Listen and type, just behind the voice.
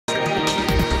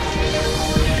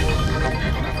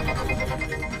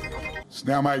It's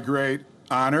now my great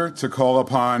honor to call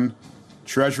upon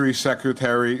Treasury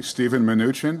Secretary Steven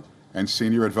Mnuchin and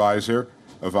Senior Advisor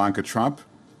Ivanka Trump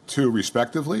to,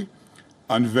 respectively,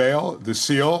 unveil the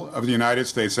seal of the United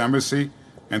States Embassy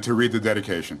and to read the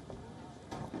dedication.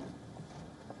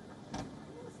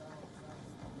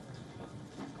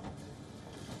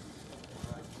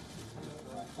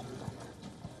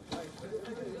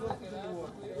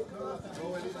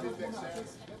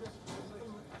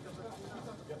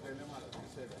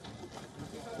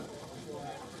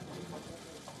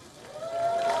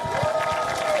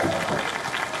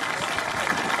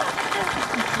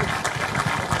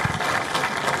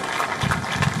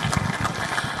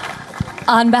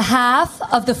 On behalf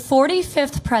of the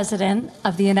 45th President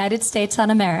of the United States of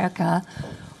America,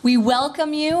 we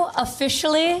welcome you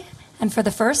officially and for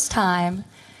the first time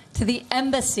to the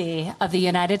Embassy of the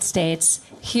United States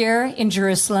here in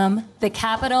Jerusalem, the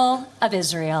capital of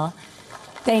Israel.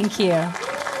 Thank you.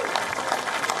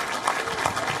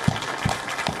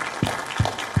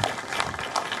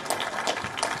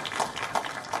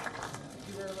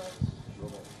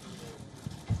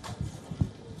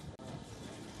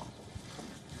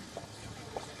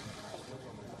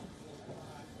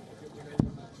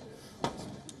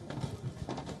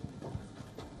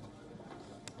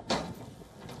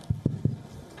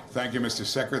 Thank you, Mr.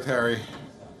 Secretary,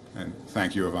 and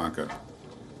thank you, Ivanka.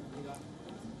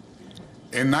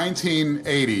 In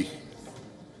 1980,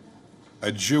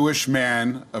 a Jewish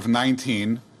man of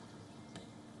 19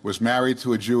 was married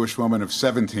to a Jewish woman of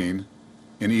 17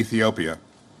 in Ethiopia.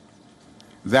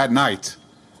 That night,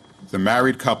 the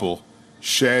married couple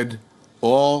shed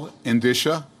all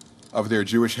indicia of their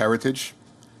Jewish heritage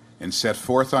and set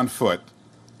forth on foot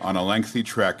on a lengthy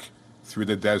trek through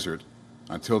the desert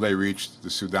until they reached the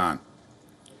Sudan.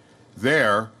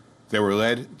 There, they were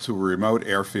led to a remote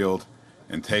airfield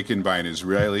and taken by an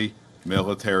Israeli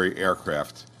military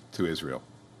aircraft to Israel.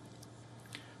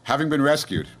 Having been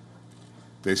rescued,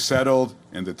 they settled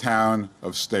in the town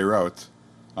of Sderot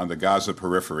on the Gaza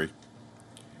periphery,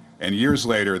 and years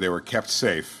later they were kept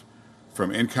safe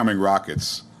from incoming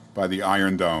rockets by the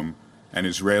Iron Dome, an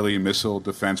Israeli missile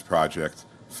defense project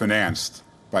financed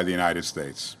by the United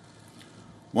States.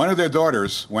 One of their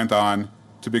daughters went on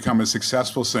to become a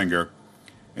successful singer,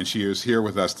 and she is here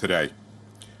with us today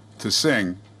to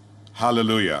sing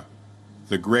Hallelujah,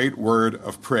 the great word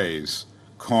of praise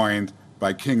coined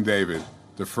by King David,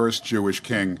 the first Jewish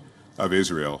king of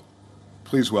Israel.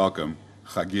 Please welcome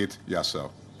Chagit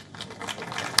Yasso.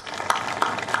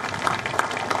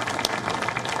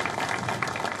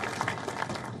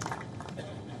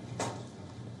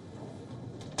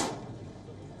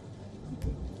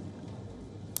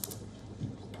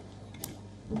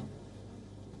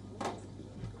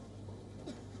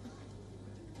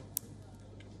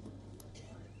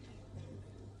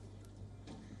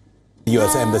 The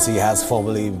U.S. Embassy has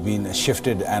formally been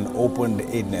shifted and opened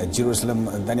in Jerusalem.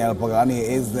 Daniel Pagani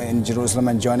is in Jerusalem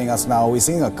and joining us now. We're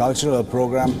seeing a cultural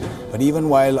program, but even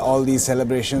while all these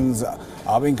celebrations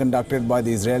are being conducted by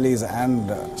the Israelis and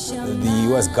the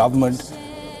U.S. government,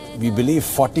 we believe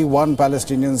 41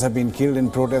 Palestinians have been killed in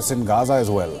protests in Gaza as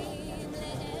well.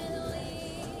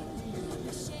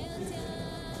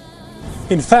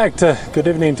 In fact, good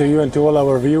evening to you and to all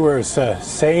our viewers.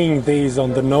 Saying these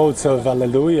on the notes of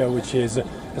Hallelujah, which is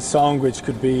a song which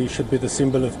should be the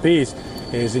symbol of peace,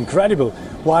 is incredible.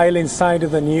 While inside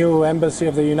the new embassy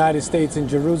of the United States in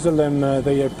Jerusalem,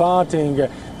 they are partying.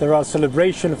 There are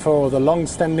celebrations for the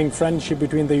long-standing friendship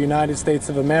between the United States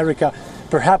of America,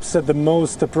 perhaps the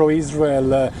most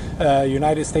pro-Israel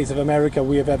United States of America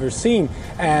we have ever seen,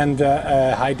 and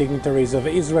high dignitaries of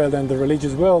Israel and the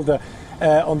religious world.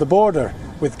 On the border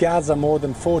with Gaza, more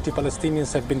than 40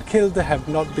 Palestinians have been killed, have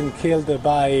not been killed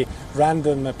by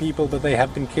random people, but they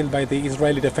have been killed by the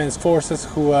Israeli Defense Forces,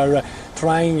 who are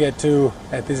trying to,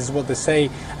 this is what they say,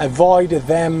 avoid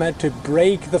them to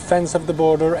break the fence of the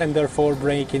border and therefore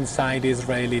break inside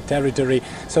Israeli territory.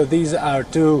 So these are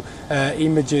two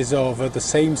images of the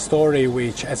same story,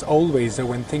 which, as always,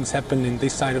 when things happen in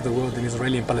this side of the world, in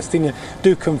Israeli and Palestinian,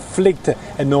 do conflict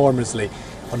enormously.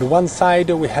 On the one side,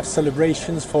 we have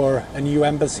celebrations for a new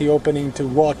embassy opening to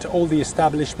what all the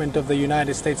establishment of the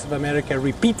United States of America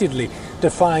repeatedly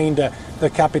defined the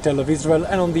capital of Israel.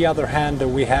 And on the other hand,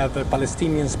 we have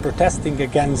Palestinians protesting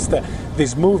against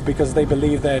this move because they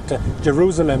believe that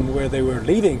Jerusalem, where they were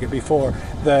living before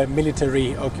the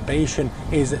military occupation,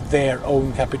 is their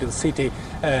own capital city,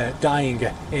 dying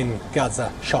in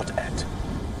Gaza, shot at.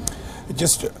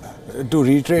 Just to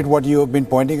reiterate what you have been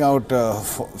pointing out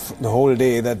for the whole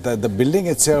day, that the building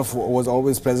itself was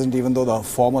always present even though the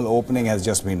formal opening has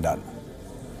just been done.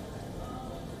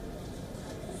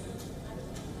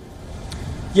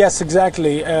 Yes,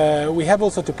 exactly. We have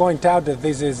also to point out that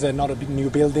this is not a new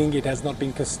building. It has not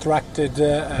been constructed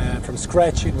from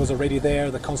scratch. It was already there.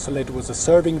 The consulate was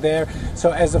serving there.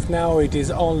 So as of now, it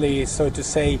is only, so to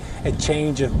say, a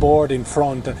change of board in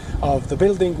front of the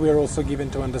building. We are also given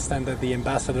to understand that the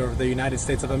ambassador of the United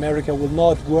States of America will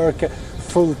not work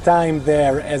full time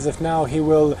there. As of now, he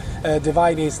will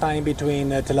divide his time between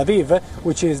Tel Aviv,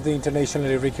 which is the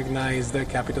internationally recognized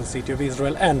capital city of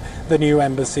Israel, and the new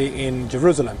embassy in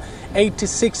Jerusalem.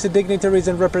 86 dignitaries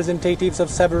and representatives of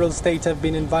several states have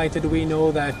been invited. We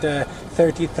know that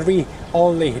 33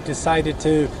 only decided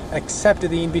to accept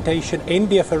the invitation.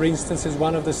 India, for instance, is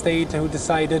one of the states who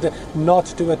decided not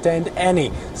to attend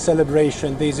any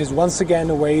celebration. This is once again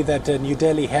a way that New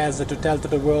Delhi has to tell to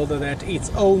the world that its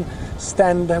own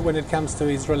stand when it comes to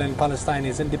Israel and Palestine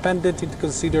is independent. It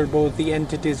considers both the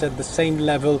entities at the same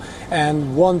level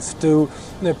and wants to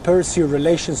pursue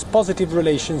relations, positive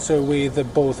relations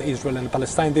with both Israel and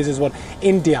Palestine. This is what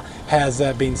India has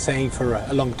been saying for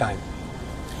a long time.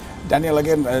 Daniel,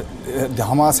 again, the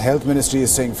Hamas Health Ministry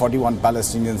is saying 41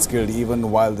 Palestinians killed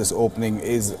even while this opening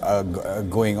is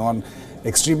going on.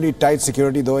 Extremely tight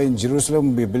security, though, in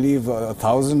Jerusalem. We believe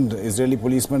 1,000 Israeli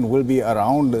policemen will be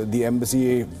around the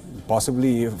embassy,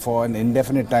 possibly for an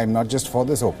indefinite time, not just for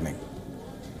this opening.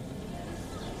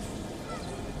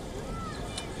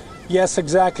 Yes,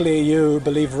 exactly. You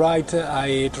believe right.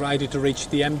 I tried to reach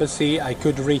the embassy. I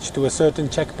could reach to a certain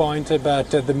checkpoint, but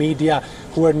the media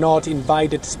who were not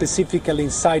invited specifically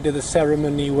inside the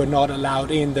ceremony were not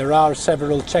allowed in. There are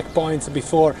several checkpoints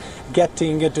before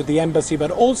getting to the embassy,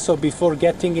 but also before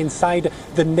getting inside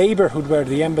the neighborhood where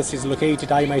the embassy is located.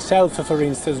 I myself, for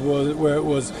instance,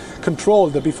 was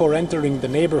controlled before entering the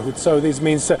neighborhood. So this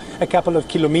means a couple of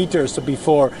kilometers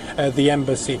before the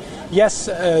embassy. Yes,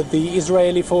 the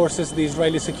Israeli forces, the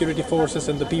Israeli security forces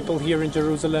and the people here in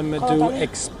Jerusalem do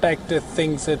expect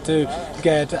things to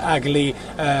get ugly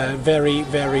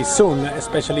very soon,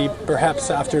 especially perhaps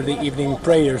after the evening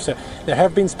prayers. There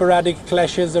have been sporadic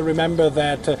clashes. Remember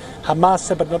that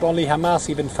Hamas, but not only Hamas,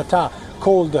 even Fatah,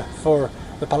 called for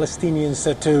the Palestinians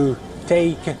to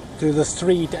take to the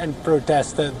street and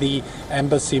protest the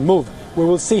embassy move. We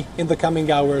will see in the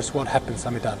coming hours what happens,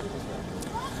 Amitabh.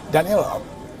 Daniel,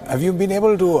 have you been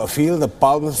able to feel the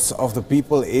pulse of the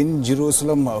people in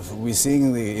Jerusalem? We're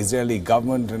seeing the Israeli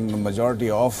government and the majority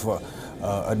of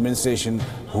administration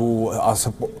who are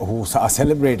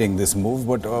celebrating this move,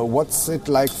 but what's it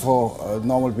like for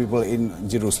normal people in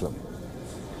Jerusalem?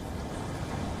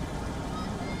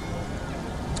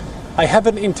 I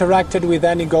haven't interacted with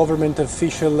any government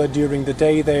official during the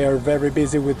day. They are very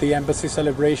busy with the embassy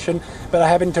celebration, but I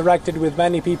have interacted with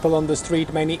many people on the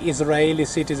street, many Israeli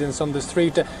citizens on the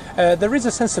street. There is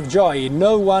a sense of joy.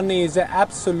 No one is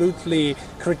absolutely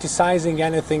criticizing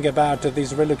anything about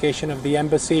this relocation of the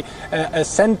embassy. A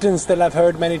sentence that I've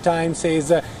heard many times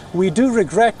is, we do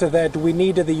regret that we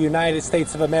need the United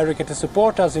States of America to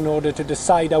support us in order to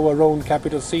decide our own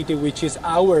capital city, which is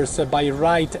ours by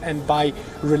right and by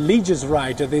religious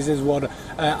right. This is what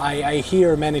I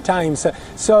hear many times.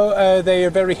 So they are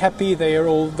very happy. They are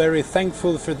all very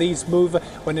thankful for this move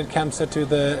when it comes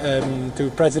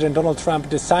to President Donald Trump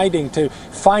deciding to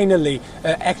finally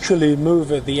actually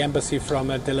move the embassy from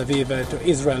Tel Aviv to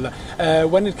Israel.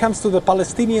 When it comes to the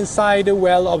Palestinian side,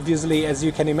 well, obviously, as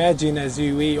you can imagine,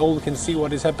 we all can see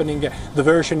what is happening, the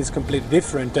version is completely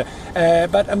different.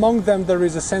 But among them, there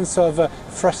is a sense of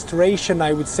frustration,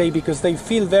 I would say, because they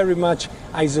feel very much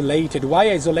isolated.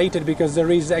 Why isolated? Because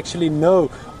there is actually no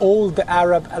old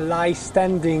Arab ally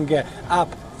standing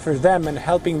up for them and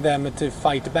helping them to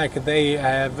fight back.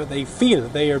 They feel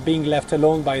they are being left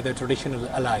alone by their traditional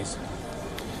allies.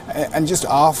 And just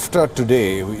after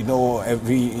today, we know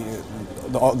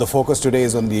the focus today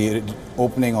is on the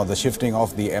opening or the shifting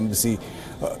of the embassy.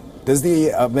 Does the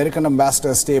American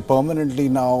ambassador stay permanently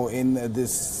now in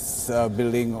this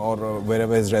building or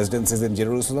wherever his residence is in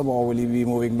Jerusalem, or will he be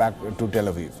moving back to Tel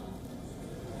Aviv?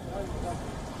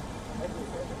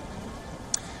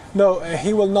 No,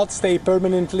 he will not stay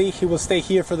permanently. He will stay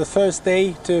here for the first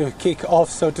day to kick off,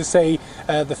 so to say,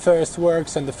 the first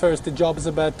works and the first jobs.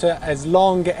 But as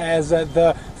long as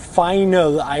the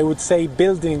final, I would say,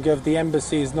 building of the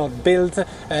embassy is not built,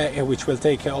 which will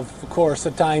take, of course,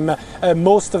 time,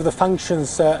 most of the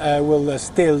functions will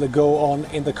still go on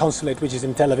in the consulate, which is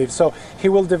in Tel Aviv. So he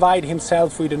will divide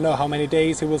himself. We don't know how many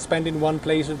days he will spend in one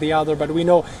place or the other, but we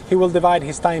know he will divide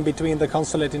his time between the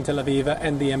consulate in Tel Aviv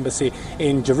and the embassy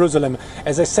in Jerusalem. Jerusalem.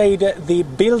 As I said, the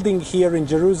building here in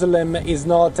Jerusalem is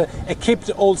not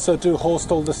equipped also to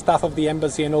host all the staff of the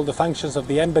embassy and all the functions of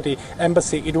the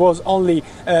embassy. It was only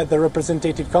the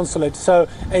representative consulate, so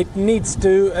it needs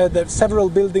to, several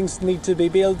buildings need to be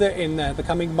built in the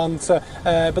coming months,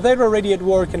 but they're already at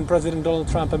work, and President Donald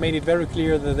Trump made it very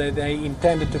clear that they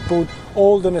intended to put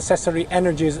all the necessary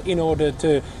energies in order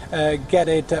to get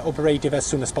it operative as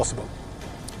soon as possible.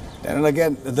 And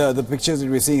again, the pictures that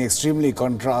we're seeing extremely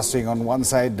contrasting. On one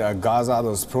side, Gaza,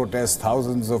 those protests,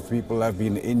 thousands of people have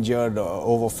been injured,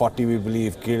 over 40, we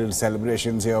believe, killed.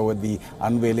 Celebrations here with the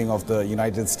unveiling of the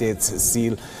United States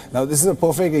seal. Now, this is a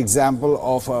perfect example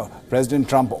of President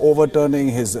Trump overturning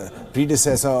his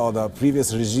predecessor or the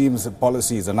previous regime's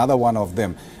policies, another one of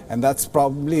them. And that's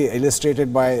probably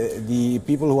illustrated by the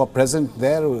people who are present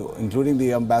there, including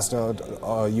the ambassador,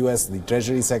 US, the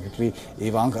Treasury Secretary,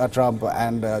 Ivanka Trump,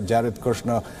 and Jared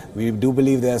Kushner. We do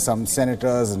believe there are some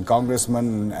senators and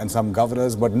congressmen and some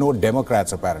governors, but no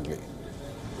Democrats apparently.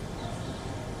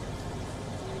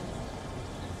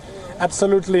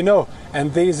 Absolutely no.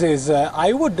 And this is,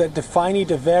 I would define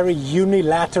it a very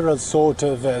unilateral sort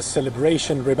of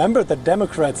celebration. Remember that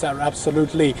Democrats are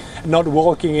absolutely not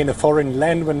walking in a foreign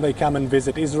land when they come and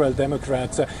visit Israel.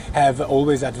 Democrats have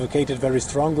always advocated very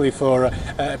strongly for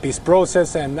a peace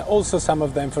process, and also some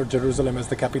of them for Jerusalem as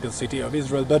the capital city of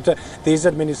Israel. But this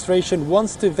administration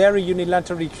wants to very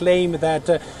unilaterally claim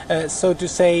that, so to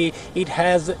say, it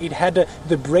had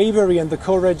the bravery and the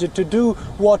courage to do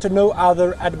what no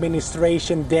other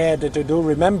administration dared to do.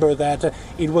 Remember that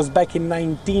it was back in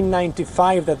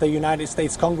 1995 that the United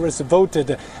States Congress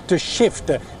voted to shift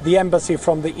the embassy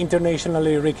from the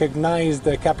internationally recognized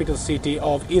capital city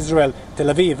of Israel, Tel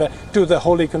Aviv, to the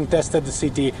wholly contested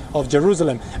city of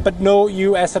Jerusalem. But no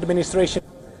US administration.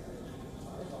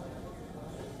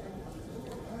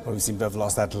 We seem to have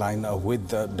lost that line with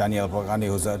Daniel Pagani,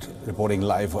 who's reporting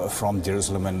live from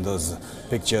Jerusalem, and those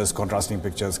pictures, contrasting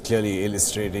pictures, clearly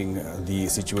illustrating the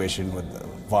situation with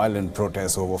violent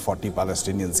protests, over 40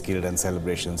 Palestinians killed, and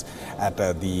celebrations at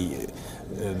the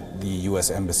US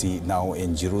Embassy now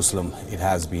in Jerusalem. It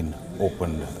has been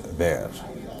opened there.